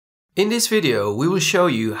In this video, we will show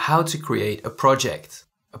you how to create a project.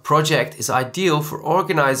 A project is ideal for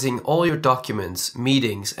organizing all your documents,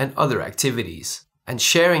 meetings, and other activities, and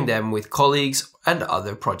sharing them with colleagues and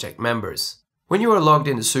other project members. When you are logged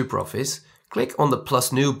into SuperOffice, click on the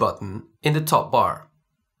plus new button in the top bar.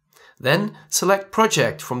 Then select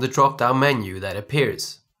Project from the drop-down menu that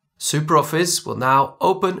appears. SuperOffice will now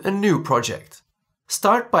open a new project.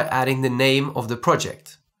 Start by adding the name of the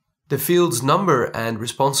project. The fields number and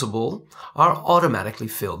responsible are automatically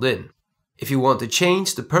filled in. If you want to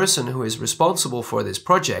change the person who is responsible for this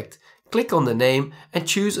project, click on the name and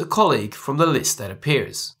choose a colleague from the list that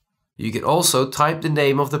appears. You can also type the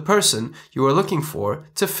name of the person you are looking for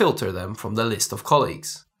to filter them from the list of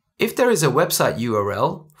colleagues. If there is a website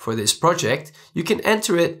URL for this project, you can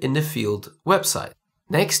enter it in the field Website.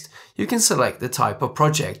 Next, you can select the type of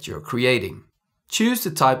project you're creating. Choose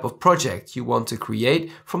the type of project you want to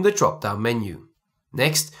create from the drop-down menu.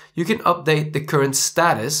 Next, you can update the current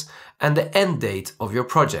status and the end date of your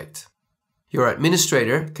project. Your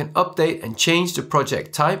administrator can update and change the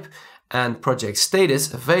project type and project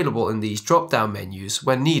status available in these drop-down menus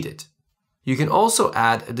when needed. You can also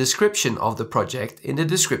add a description of the project in the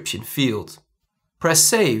description field. Press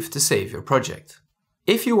Save to save your project.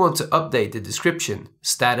 If you want to update the description,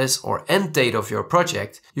 status, or end date of your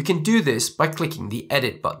project, you can do this by clicking the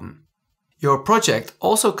Edit button. Your project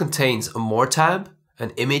also contains a More tab, an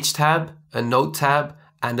Image tab, a Note tab,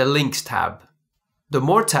 and a Links tab. The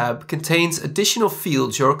More tab contains additional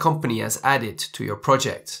fields your company has added to your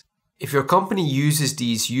project. If your company uses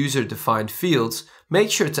these user-defined fields, make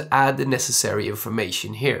sure to add the necessary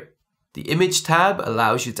information here. The Image tab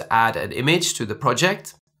allows you to add an image to the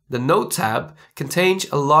project. The Note tab contains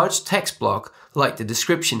a large text block like the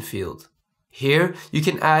description field. Here you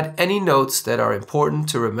can add any notes that are important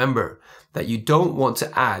to remember that you don't want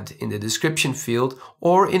to add in the description field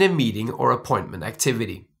or in a meeting or appointment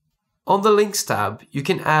activity. On the Links tab, you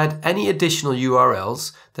can add any additional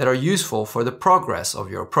URLs that are useful for the progress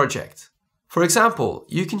of your project. For example,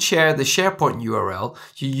 you can share the SharePoint URL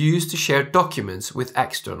you use to share documents with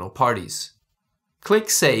external parties. Click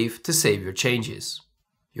Save to save your changes.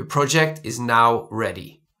 Your project is now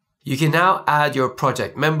ready. You can now add your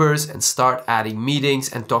project members and start adding meetings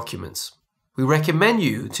and documents. We recommend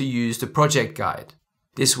you to use the project guide.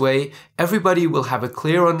 This way, everybody will have a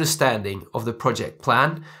clear understanding of the project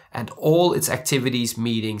plan and all its activities,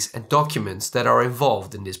 meetings, and documents that are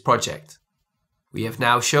involved in this project. We have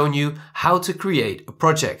now shown you how to create a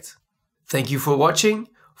project. Thank you for watching.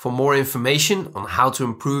 For more information on how to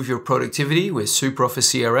improve your productivity with SuperOffice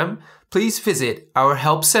CRM, please visit our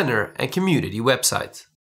Help Center and community website.